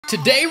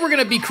Today we're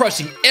gonna be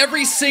crushing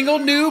every single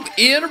noob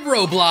in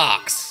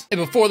Roblox. And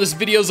before this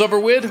video's over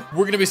with,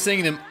 we're gonna be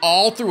sending them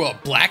all through a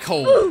black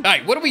hole. All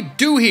right, what do we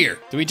do here?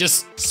 Do we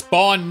just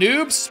spawn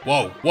noobs?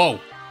 Whoa, whoa.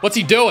 What's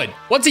he doing?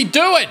 What's he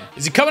doing?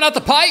 Is he coming out the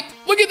pipe?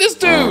 Look at this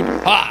dude.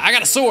 Ha, I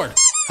got a sword.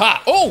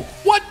 Ha, oh,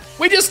 what?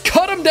 We just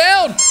cut him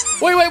down.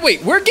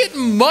 Wait. We're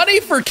getting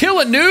money for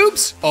killing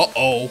noobs?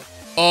 Uh-oh.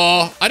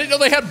 I didn't know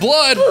they had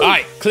blood. All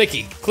right,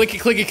 clicky.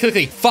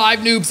 5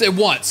 noobs at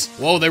once.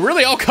 Whoa, they're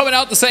really all coming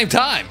out at the same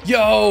time.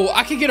 Yo,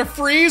 I can get a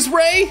freeze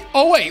ray?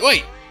 Oh,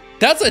 wait.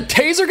 That's a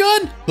taser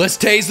gun? Let's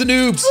tase the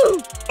noobs.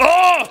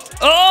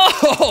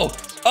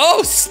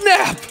 Oh,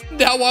 snap.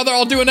 Now while they're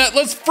all doing that,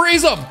 let's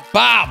freeze them.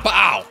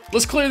 Bow.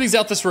 Let's clear these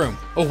out this room.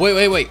 Oh,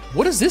 wait.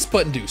 What does this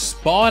button do?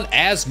 Spawn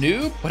as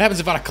noob? What happens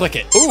if I click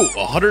it? Ooh,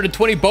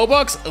 120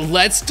 Robux.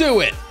 Let's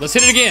do it. Let's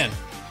hit it again.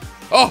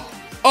 Oh.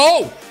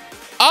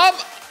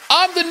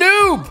 I'm the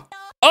noob.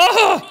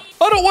 I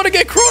don't want to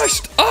get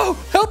crushed. Oh,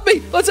 help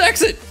me. Let's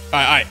exit. All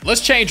right.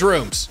 Let's change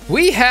rooms.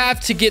 We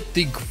have to get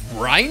the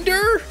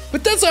grinder,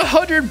 but that's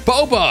 100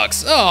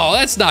 Robux. Oh,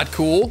 that's not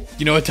cool.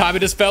 You know what time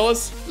it is,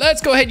 fellas?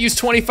 Let's go ahead and use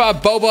 25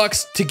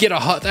 Robux to get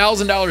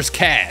 $1,000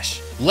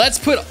 cash. Let's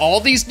put all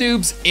these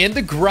noobs in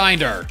the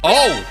grinder.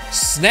 Oh,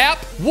 snap.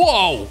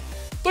 Whoa.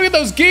 Look at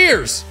those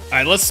gears. All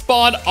right, let's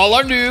spawn all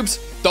our noobs.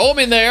 Throw them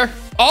in there.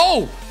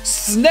 Oh,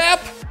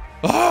 snap.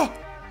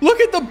 Look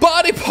at the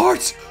body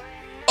parts.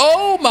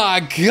 Oh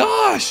my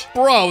gosh.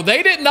 Bro,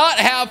 they did not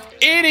have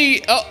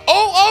any.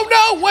 Oh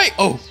no, wait.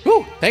 Oh,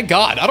 thank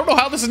God. I don't know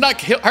how this is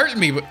not hurting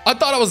me, but I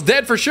thought I was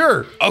dead for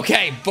sure.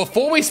 Okay,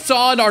 before we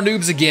spawn our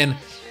noobs again,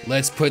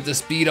 let's put the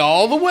speed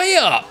all the way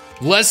up.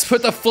 Let's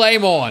put the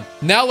flame on.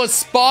 Now let's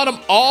spawn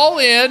them all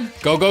in.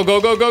 Go.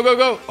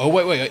 Oh,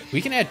 wait. We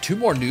can add 2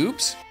 more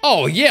noobs?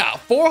 Oh yeah,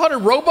 400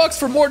 Robux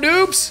for more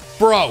noobs?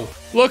 Bro,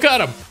 look at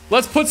them.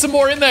 Let's put some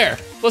more in there.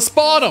 Let's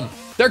spawn them.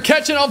 They're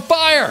catching on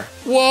fire.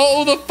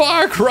 Whoa, the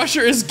fire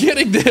crusher is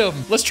getting them.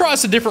 Let's try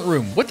us a different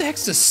room. What the heck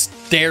does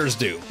stairs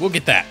do? We'll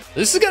get that.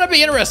 This is gonna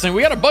be interesting.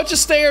 We got a bunch of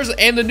stairs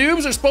and the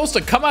noobs are supposed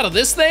to come out of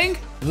this thing.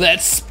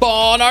 Let's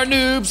spawn our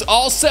noobs,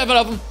 all 7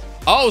 of them.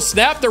 Oh,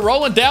 snap, they're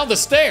rolling down the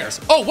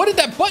stairs. Oh, what did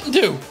that button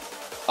do?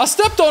 I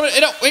stepped on it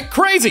and it went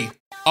crazy.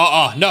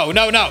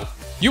 No.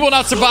 You will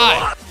not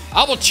survive.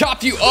 I will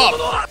chop you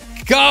up.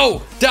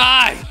 Go,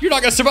 die. You're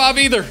not gonna survive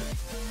either.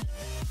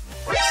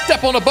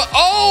 Step on a button.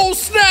 Oh,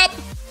 snap.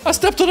 I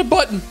stepped on a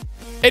button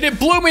and it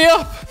blew me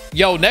up.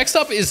 Yo, next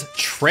up is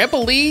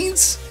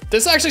trampolines.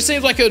 This actually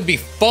seems like it would be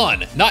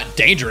fun, not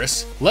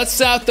dangerous. Let's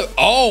out the,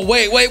 oh,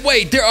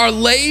 wait. There are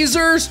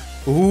lasers.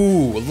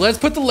 Ooh, let's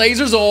put the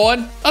lasers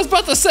on. I was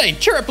about to say,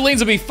 trampolines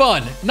would be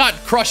fun, not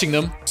crushing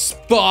them.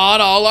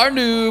 Spawn all our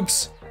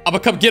noobs. I'm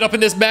gonna come get up in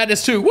this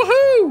madness too,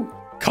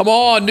 woohoo. Come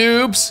on,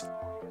 noobs.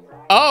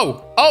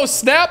 Oh,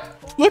 snap.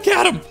 Look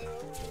at them.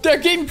 They're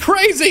getting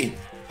crazy.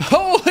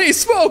 Holy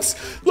smokes!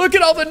 Look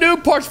at all the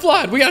noob parts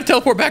flying. We gotta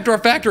teleport back to our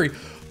factory.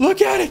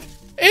 Look at it.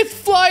 It's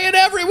flying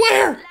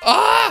everywhere.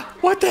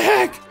 What the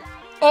heck?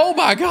 Oh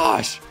my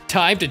gosh.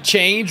 Time to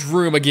change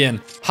room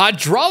again.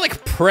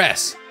 Hydraulic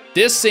press.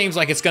 This seems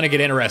like it's gonna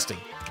get interesting.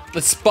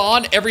 Let's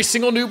spawn every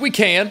single noob we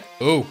can.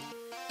 Oh,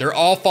 they're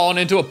all falling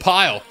into a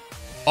pile.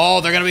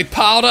 Oh, they're gonna be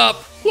piled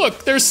up.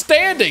 Look, they're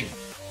standing.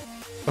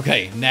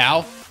 Okay,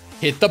 now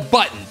hit the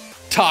button.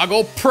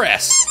 Toggle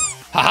press.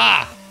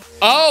 Haha.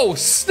 Oh,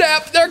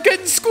 snap, they're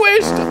getting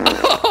squished.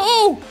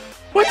 Oh,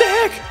 what the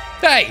heck?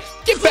 Hey,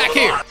 get back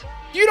here.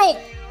 You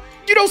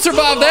don't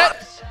survive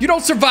that. You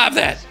don't survive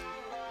that.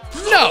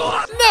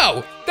 No,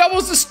 that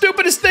was the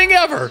stupidest thing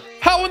ever.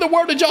 How in the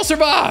world did y'all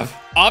survive?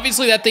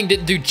 Obviously that thing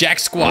didn't do jack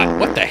squat.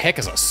 What the heck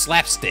is a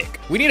slapstick?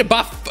 We need to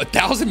buy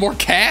 1,000 more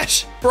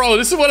cash? Bro,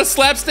 this is what a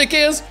slapstick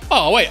is?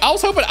 Oh, wait, I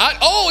was hoping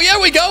oh,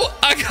 yeah, we go.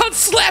 I got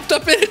slapped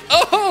up in it.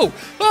 Oh,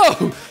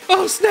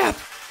 snap.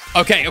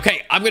 Okay,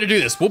 I'm gonna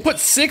do this. We'll put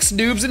 6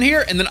 noobs in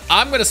here, and then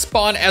I'm gonna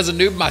spawn as a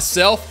noob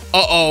myself.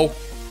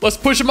 Let's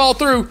push them all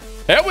through.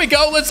 There we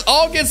go, let's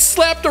all get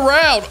slapped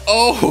around.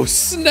 Oh,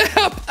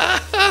 snap.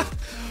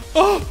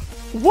 Oh,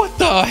 what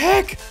the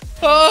heck?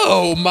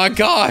 Oh my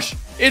gosh,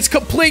 it's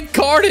complete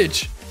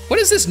carnage. What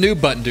does this noob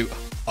button do?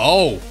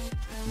 Oh,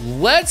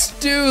 let's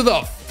do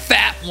the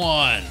fat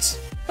ones.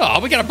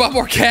 Oh, we gotta buy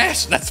more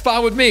cash, that's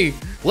fine with me.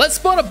 Let's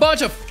spawn a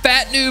bunch of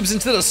fat noobs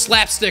into the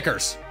slap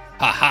stickers.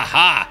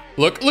 Ha.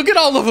 Look at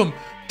all of them.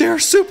 They're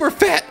super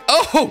fat.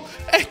 Oh,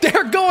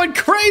 they're going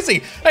crazy.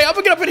 Hey, I'm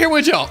gonna get up in here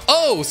with y'all.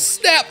 Oh,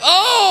 snap.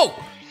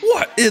 Oh,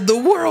 what in the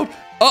world?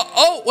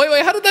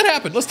 Wait, how did that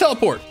happen? Let's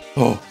teleport.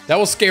 Oh, that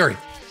was scary.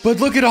 But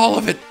look at all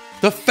of it.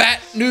 The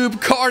fat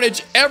noob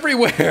carnage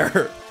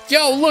everywhere.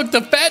 Yo, look,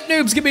 the fat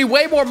noobs give me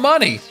way more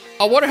money.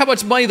 I wonder how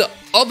much money the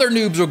other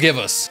noobs will give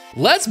us.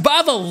 Let's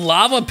buy the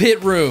lava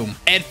pit room.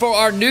 And for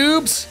our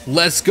noobs,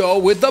 let's go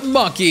with the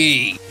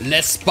monkey.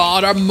 Let's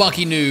spawn our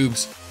monkey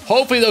noobs.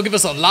 Hopefully they'll give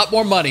us a lot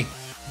more money.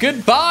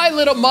 Goodbye,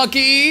 little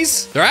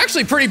monkeys. They're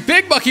actually pretty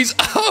big monkeys.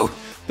 Oh,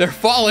 they're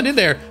falling in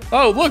there.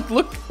 Oh,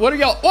 look, what are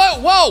y'all?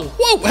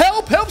 Whoa,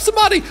 help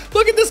somebody.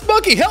 Look at this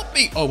monkey, help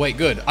me. Oh, wait,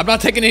 good. I'm not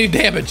taking any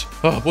damage.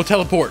 Oh, we'll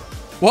teleport.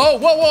 Whoa,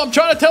 whoa, whoa, I'm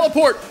trying to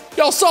teleport.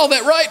 Y'all saw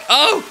that, right?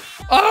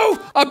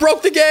 Oh, I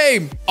broke the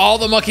game. All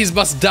the monkeys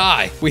must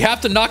die. We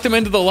have to knock them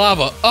into the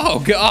lava. Oh,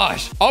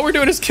 gosh. All we're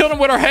doing is killing them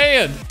with our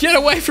hand. Get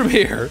away from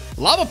here.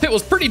 Lava pit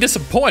was pretty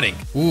disappointing.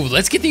 Ooh,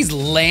 let's get these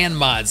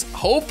landmines.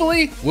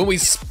 Hopefully, when we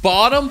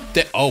spawn them,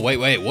 oh,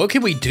 wait. What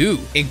can we do?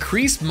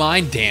 Increase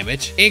mine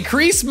damage.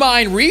 Increase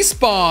mine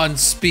respawn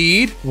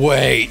speed.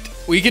 Wait,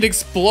 we can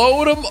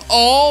explode them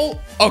all.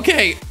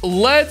 Okay,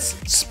 let's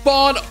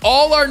spawn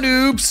all our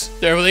noobs.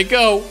 There they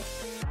go.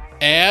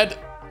 And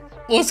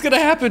what's gonna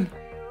happen?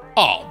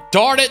 Oh,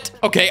 darn it.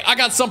 Okay, I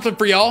got something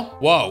for y'all.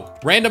 Whoa,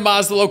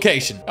 randomize the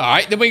location. All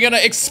right, then we're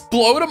gonna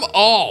explode them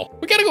all.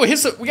 We gotta go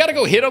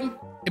hit them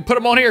and put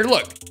them on here.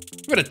 Look,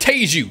 I'm gonna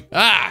tase you.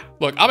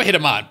 Look, I'm gonna hit a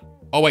mine.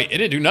 Oh wait, it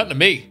didn't do nothing to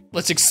me.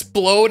 Let's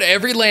explode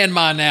every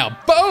landmine now.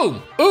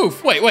 Boom.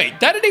 Oof,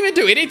 wait, that didn't even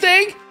do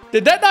anything?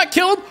 Did that not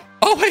kill him?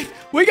 Oh wait,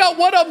 we got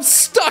one of them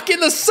stuck in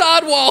the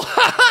sidewall.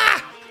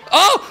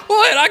 Oh,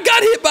 wait, I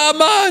got hit by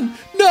mine.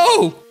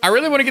 No. I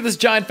really want to get this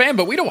giant fan,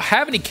 but we don't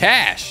have any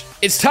cash.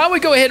 It's time we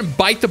go ahead and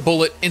bite the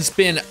bullet and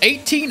spend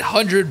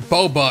 1,800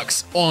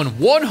 Robux on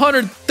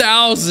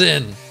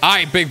 100,000. All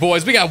right, big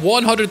boys, we got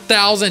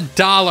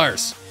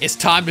 $100,000. It's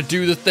time to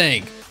do the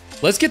thing.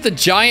 Let's get the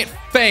giant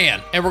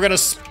fan, and we're gonna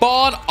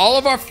spawn all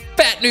of our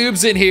fat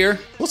noobs in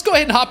here. Let's go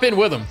ahead and hop in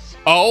with them.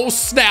 Oh,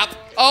 snap.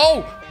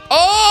 Oh,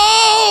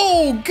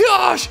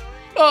 gosh.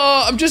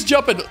 I'm just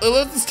jumping.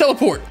 Let's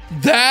teleport.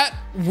 That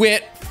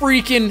went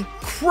freaking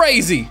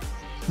crazy.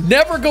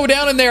 Never go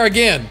down in there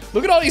again.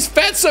 Look at all these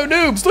fatso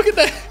noobs. Look at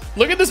that.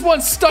 Look at this one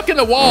stuck in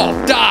the wall.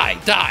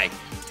 Die.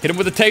 Hit him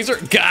with a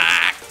taser.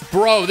 Gah.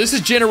 Bro, this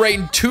is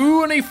generating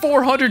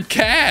 2,400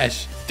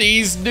 cash.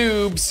 These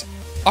noobs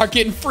are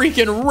getting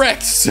freaking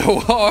wrecked so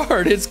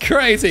hard. It's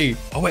crazy.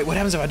 Oh, wait, what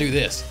happens if I do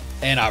this?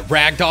 And I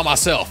ragdoll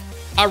myself.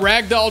 I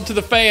ragdolled to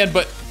the fan,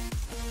 but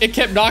it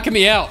kept knocking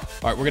me out.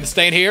 All right, we're gonna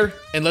stay in here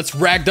and let's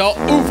ragdoll.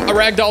 Oof, I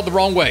ragdolled the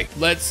wrong way.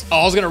 Let's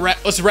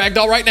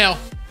ragdoll right now.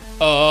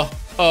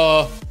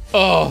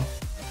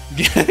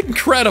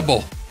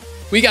 Incredible.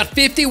 We got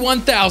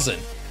 51,000.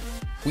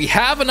 We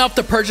have enough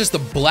to purchase the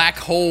black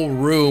hole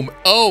room.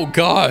 Oh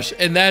gosh,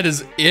 and that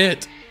is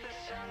it.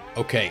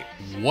 Okay,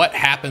 what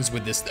happens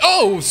with this?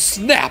 Oh,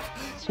 snap.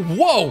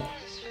 Whoa.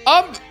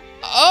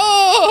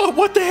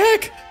 What the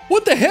heck?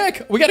 What the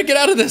heck? We gotta get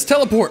out of this,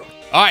 teleport.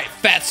 All right,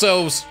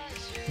 fatsos.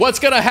 What's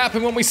gonna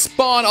happen when we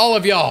spawn all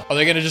of y'all? Are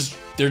they gonna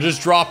they're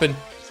just dropping.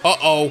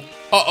 Uh-oh.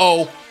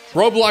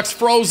 Roblox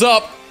froze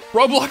up.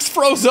 Roblox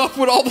froze up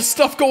with all the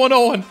stuff going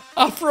on.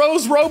 I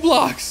froze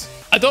Roblox.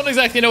 I don't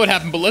exactly know what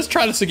happened, but let's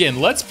try this again.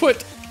 Let's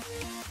put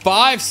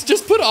 5,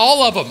 just put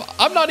all of them.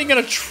 I'm not even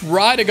gonna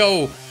try to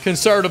go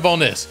conservative on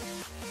this.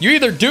 You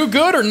either do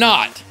good or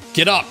not.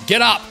 Get up.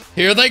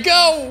 Here they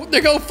go. They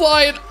go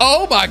flying.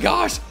 Oh my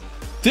gosh.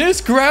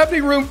 This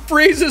gravity room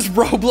freezes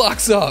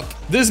Roblox up.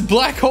 This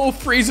black hole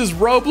freezes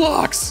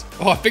Roblox.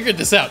 Oh, I figured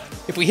this out.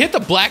 If we hit the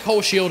black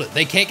hole shield,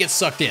 they can't get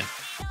sucked in.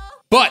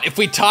 But if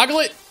we toggle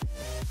it,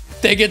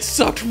 they get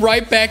sucked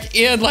right back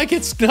in like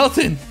it's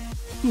nothing.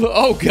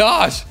 Oh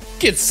gosh.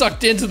 Get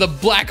sucked into the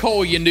black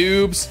hole, you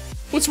noobs.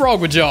 What's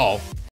wrong with y'all?